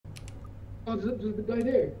Oh, there's the guy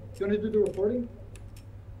there. You want to do the reporting?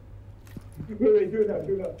 Wait, do it now,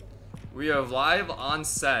 do it now. We are live on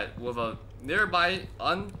set with a nearby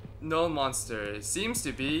unknown monster. It seems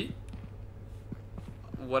to be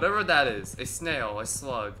whatever that is. A snail, a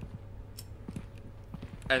slug.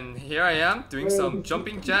 And here I am doing some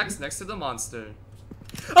jumping jacks next to the monster.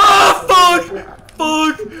 Ah, fuck!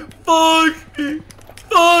 Fuck! Fuck!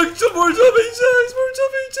 Fuck! Some more jumping jacks! More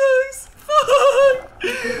jumping jacks! Fuck!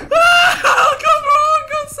 Ah!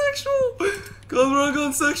 Gone sexual!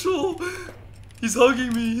 Gone sexual! He's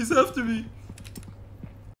hugging me. He's after me.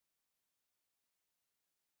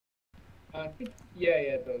 I think, yeah,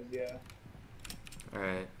 it does, yeah.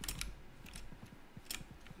 Alright.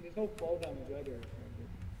 There's no fall damage either.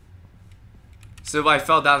 So if I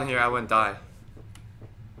fell down here, I wouldn't die.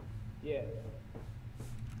 Yeah.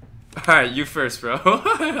 Alright, you first, bro.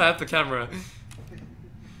 I have the camera.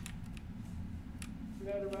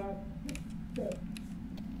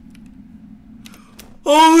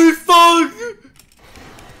 Holy fuck!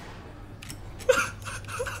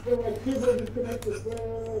 My keyboard disconnected,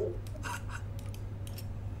 bro.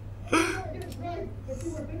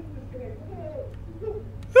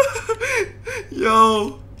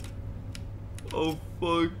 Yo! Oh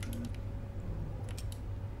fuck.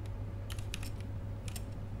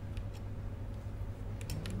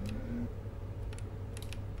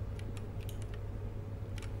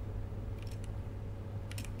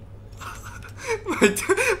 my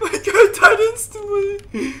guy died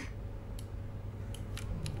instantly.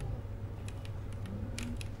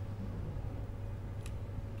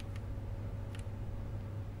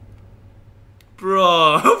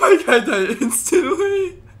 Bro, my guy died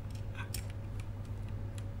instantly.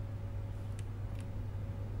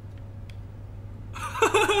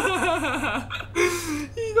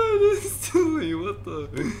 He died instantly, what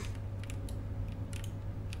the?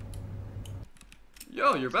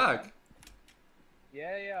 Yo, you're back.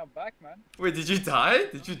 Yeah, I'm back, man. Wait, did you die?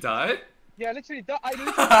 Did you die? Yeah, I literally died. I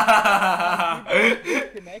literally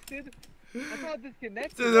disconnected. I got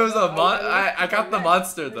disconnected. Dude, there was a I got the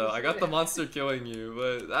monster though. I got the monster killing you,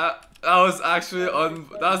 but that was actually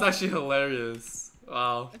that was actually hilarious.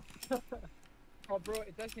 Wow. Oh, bro,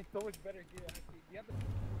 it's actually so much better here. Actually,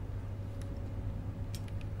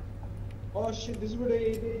 Oh shit, this is where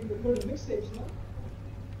they record the mixtapes, no?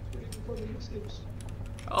 They record the mixtapes.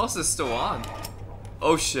 How else is still on?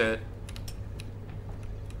 Oh shit.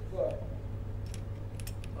 What?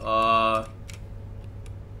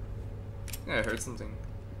 Yeah, I heard something.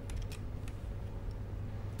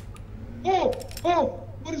 Oh!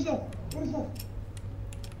 What is that? What is that?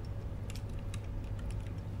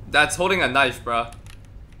 That's holding a knife, bruh.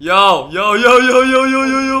 Yo! Nah.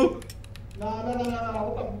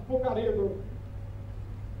 What the fuck out of here, bro?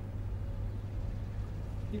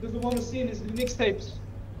 He doesn't want to see in his mixtapes.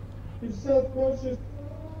 He's self-conscious.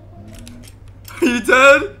 Are you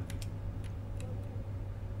dead?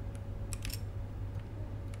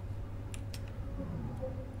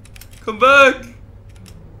 Come back!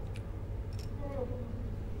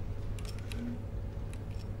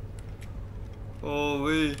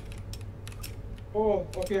 Holy. Oh,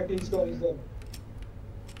 okay, he's dead.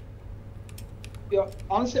 Yeah,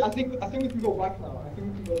 honestly, I think we can go back now. I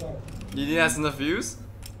think we can go back. You didn't have enough views?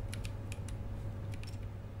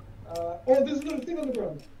 Oh, there's another thing on the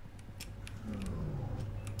ground.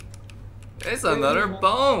 It's another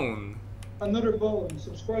bone. Another bone.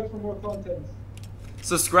 Subscribe for more content.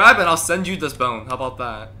 Subscribe and I'll send you this bone. How about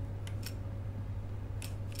that?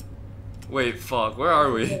 Wait, fuck. Where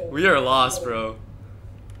are we? We are lost, bro.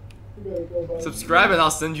 Subscribe and I'll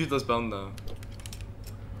send you this bone, though.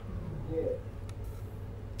 Yeah.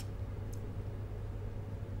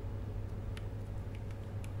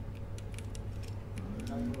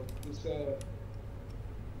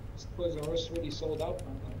 This Toys R Us really sold out,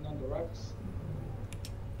 man. Nothing on the racks.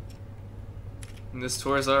 And this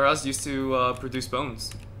Toys R Us used to produce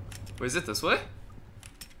bones. Wait, is it this way?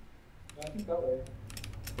 I think that way.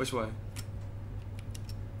 Which way?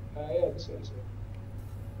 Yeah, this way.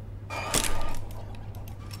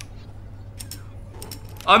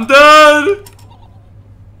 I'm dead!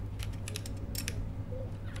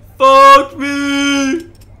 Fuck me!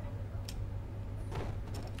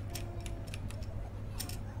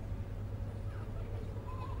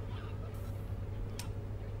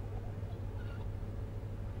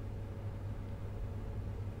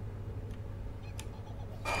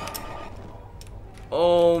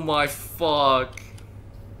 Oh my fuck.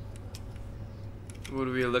 What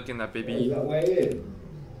are we looking at, baby? Is that way in?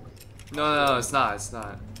 No, it's not.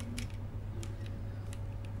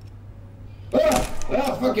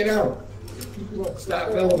 Ah, fucking hell!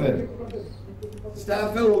 Start filming.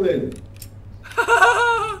 Start filming.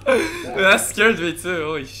 That scared me too.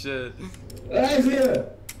 Holy shit. Eyes here.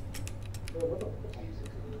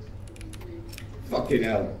 Fucking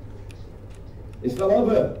hell. He's fell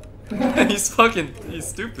over. He's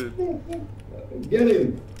stupid. Get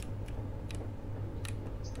him.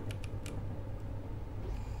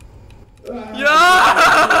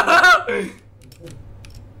 Yeah!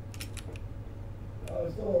 Oh,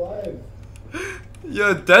 I'm still alive.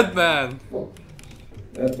 You're a dead man. Fuck.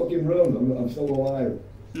 Fucking run. I'm still alive.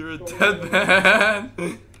 You're a dead man.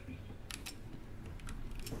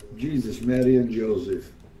 Jesus, Mary and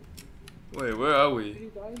Joseph. Wait, where are we? Did he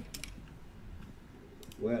die?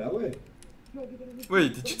 Where are we? No, he didn't.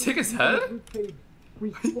 Wait, did you take his head? Ribcage.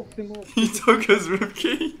 We fucked him up. He took his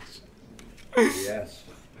ribcage. Yes.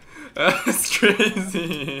 That's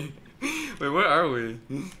crazy. Wait, where are we?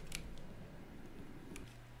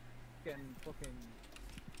 Fucking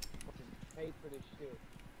paid for this shit.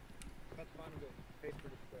 That's fine, good. Paid for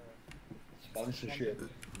this. Sponsorship.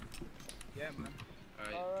 Yeah, man.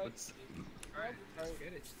 Alright, Let's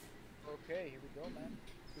get it. Okay, here we go, man.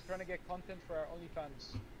 We're trying to get content for our OnlyFans.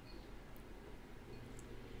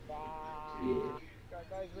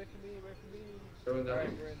 Guys, wait for me, wait for me.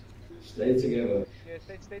 Alright, we're in. Stay together. Yeah,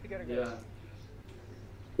 stay together, guys. Yeah.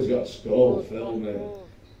 He's got skull filming. Skull.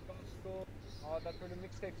 Oh, that's where the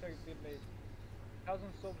mixtapes are being made.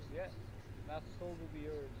 1,000 subs, yeah. That soul will be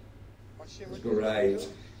yours. Oh shit, That's where's great. This is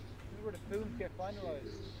where the films get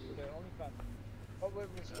finalized. The OnlyFans. Oh, wait,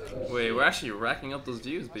 Wait, we're actually racking up those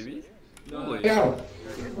views, baby. Holy. Go.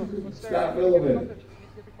 Start filming.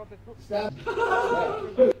 Stop.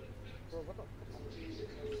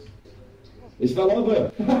 He's fell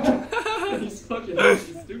over. He's fucking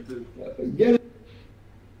stupid. Get it.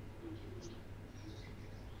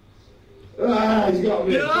 Ah, he's got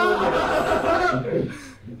me.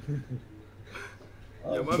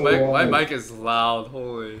 Yo, my mic is loud.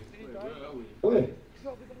 Holy. Wait.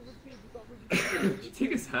 Did you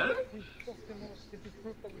take his head?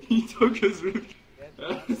 He took his ribcage.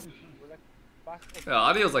 Yeah,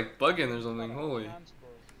 audio's like bugging or something. Holy.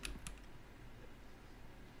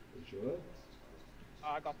 Sure.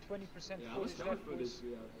 I got 20% footage left, boys.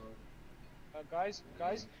 Guys,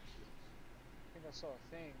 I think I saw a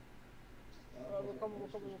thing. We're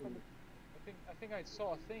coming. I think I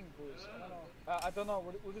saw a thing, boys. I don't know.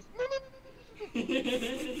 We'll just.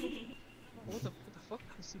 What the fuck?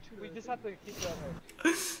 We just have to keep that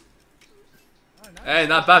out. Hey,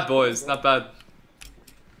 not bad, boys. Not bad.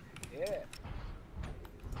 Yeah.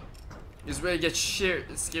 He's ready to get scared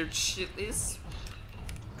shitless.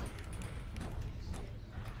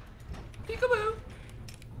 Peekaboo.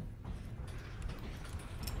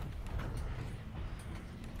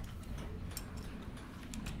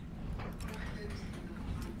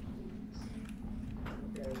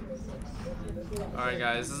 Alright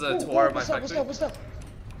guys, this is a tour of my factory. What's up?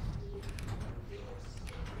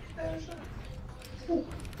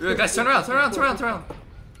 Yo, guys, turn around.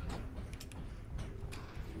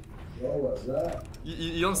 Oh, what's that?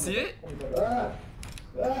 You don't see it? Ah!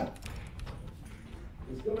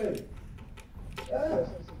 He's coming. Ah!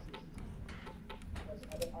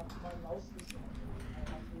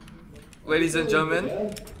 Ladies and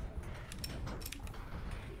gentlemen,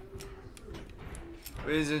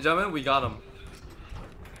 we got him.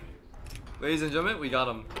 Ladies and gentlemen, we got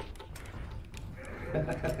him.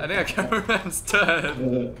 I think our cameraman's dead.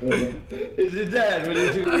 Is he dead? When he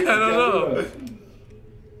took the I don't know. camera?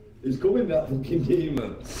 He's coming, that fucking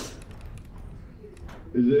demon.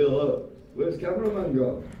 Is he alive? Where's cameraman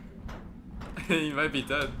gone? He might be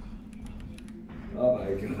dead. Oh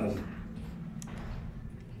my god.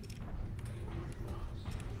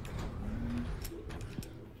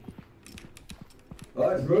 Oh,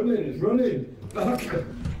 it's running. Fuck.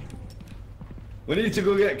 We need to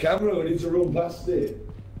go get camera, we need to run past it.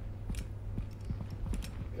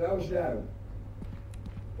 Crouch down.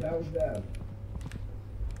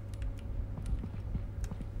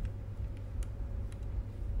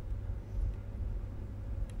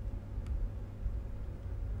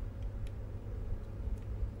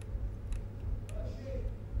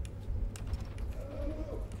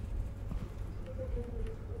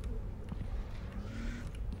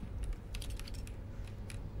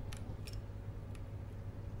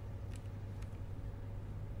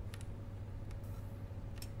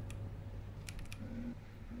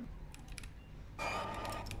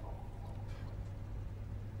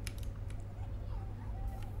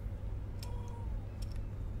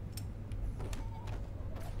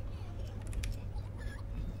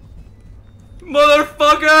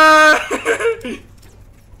 Motherfucker!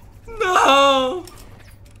 No!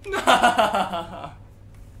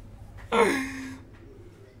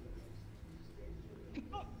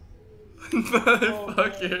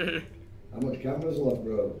 Motherfucker. How much cameras left,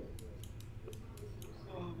 bro?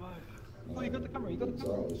 Oh my. Oh, you got the camera. You got the It's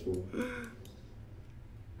camera. alright, this one.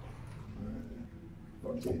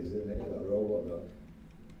 Fuck it, is it? That robot dog.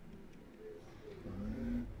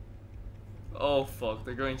 Oh fuck,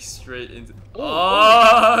 they're going straight into.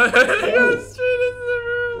 Oh! They're going straight into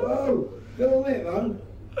Whoa! Get on it, man!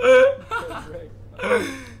 Oh,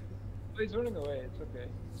 he's running away. It's okay.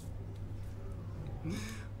 the room.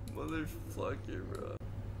 Motherfucker, bro.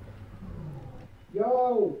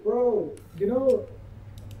 Yo, bro, you know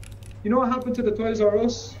what happened to the Toys R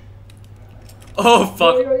Us? Oh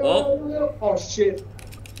fuck. Oh. Yo. Oh shit.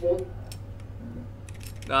 Well,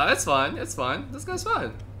 Nah, it's fine. It's fine. This guy's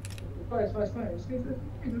fine. it's fine.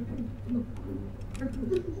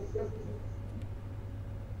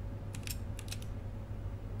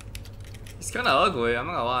 He's kind of ugly. I'm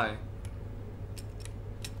not gonna lie.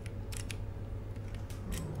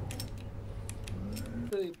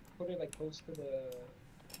 Really put it like close to the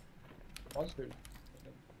monster.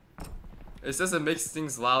 It says it makes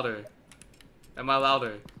things louder. Am I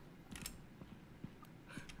louder?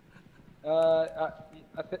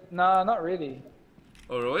 Nah, not really.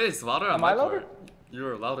 Oh really? It's louder on Am my I louder? part.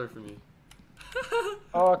 You're louder for me.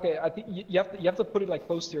 Oh, okay. I think you have to put it like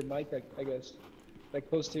close to your mic, I guess, like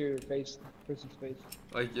close to your face, person's face.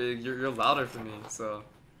 Like you're louder for me, so.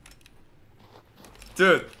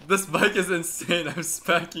 Dude, this mic is insane. I'm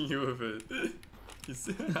smacking you with it. You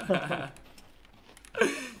see?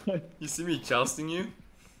 You see me jousting you?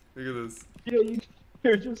 Look at this. Yeah,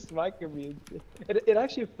 you're just smacking me. It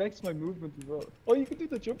actually affects my movement as well. Oh, you can do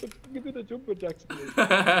the jumper. You can do the jumper jacks.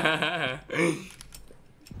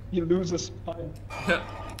 You lose a spine.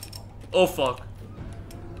 Oh fuck.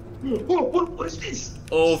 Oh, what is this?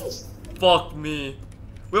 Oh fuck me.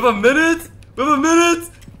 We have a minute? We have a minute?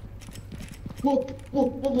 Whoa.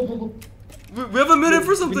 We have a minute for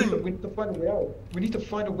We something. need to find a way out. We need to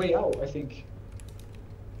find a way out, I think.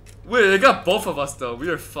 Wait, they got both of us though. We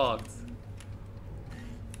are fucked.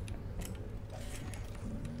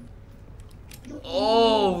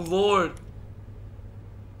 Oh lord.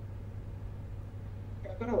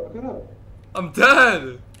 I got out. I'm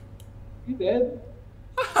dead. You dead?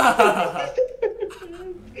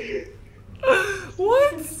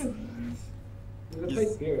 What? There's a He's-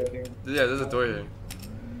 place here, I think. Yeah, there's a door here.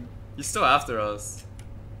 He's still after us.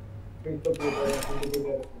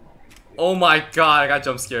 Oh my god, I got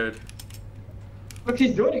jump scared. Look,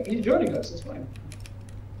 he's joining us, it's fine.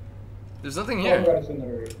 There's nothing Oh, here. God, it's in the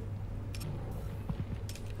hurry.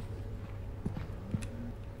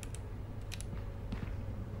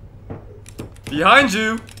 Behind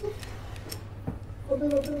you!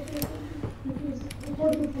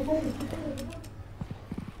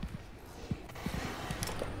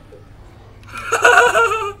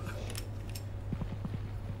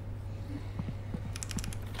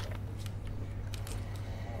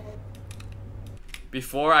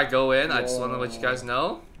 Before I go in, I just want to let you guys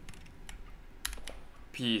know.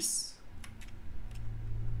 Peace.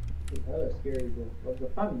 That was scary, bro. What's the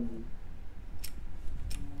fun?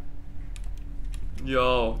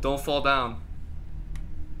 Yo, don't fall down.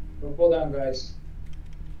 Don't fall down, guys.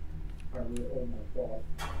 Oh my god.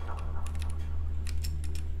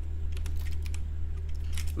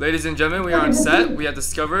 Ladies and gentlemen, we are on set. We have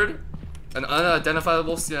discovered an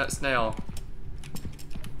unidentifiable snail.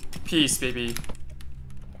 Peace, baby.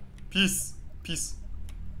 Peace. Peace.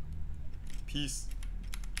 Peace.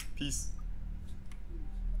 Peace.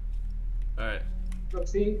 Alright. Look,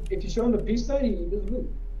 see, if you show him the peace sign, he doesn't move.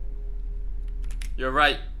 You're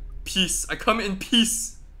right. Peace. I come in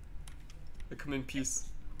peace. I come in peace.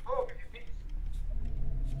 Oh, peace.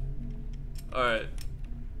 Alright.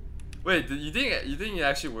 Wait, you think it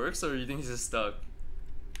actually works, or you think he's just stuck?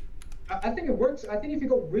 I think it works. I think if you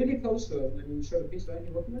go really close to him and you show the peace sign,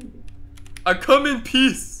 he won't do anything. I come in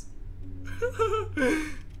peace.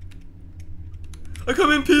 I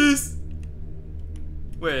come in peace.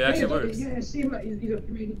 Wait, it actually works. Yeah, see him. He's a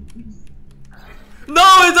creative peace. No,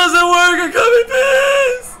 it doesn't work. I come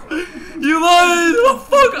in peace. You lied. Oh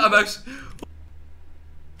fuck! I'm actually.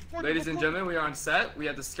 Ladies and gentlemen, we are on set. We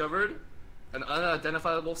have discovered an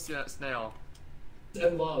unidentifiable snail. Peace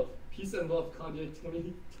and love. Peace and love, Kanye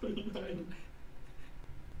 2029.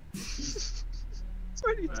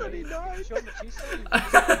 2029. Show him the peace sign.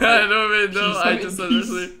 I don't even know. I just said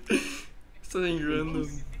literally something random.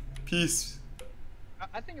 Peace.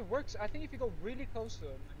 I think it works. I think if you go really close to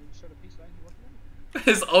him and you show the peace sign, he won't do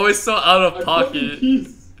anything. It's always so out of pocket.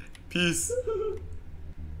 Peace. Peace.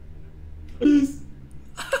 Peace.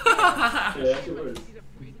 Yeah, that's yours.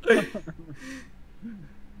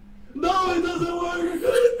 No, it doesn't work!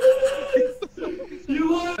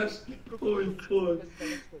 You lost! Holy fuck. Let's go,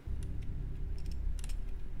 let's go.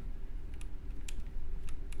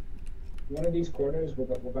 One of these corners,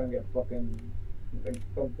 we're gonna get fucking like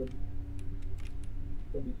something.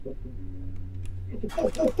 Gonna be fucking.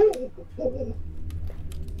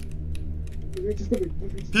 We're just gonna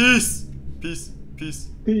Peace! Peace. Peace.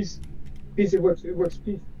 peace. Peace. It works. It works.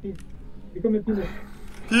 Peace. Peace. Become a penis.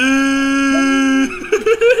 Peace!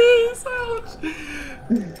 Ouch!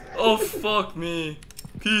 Oh fuck me.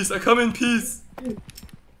 Peace. I come in peace.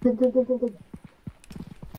 Go.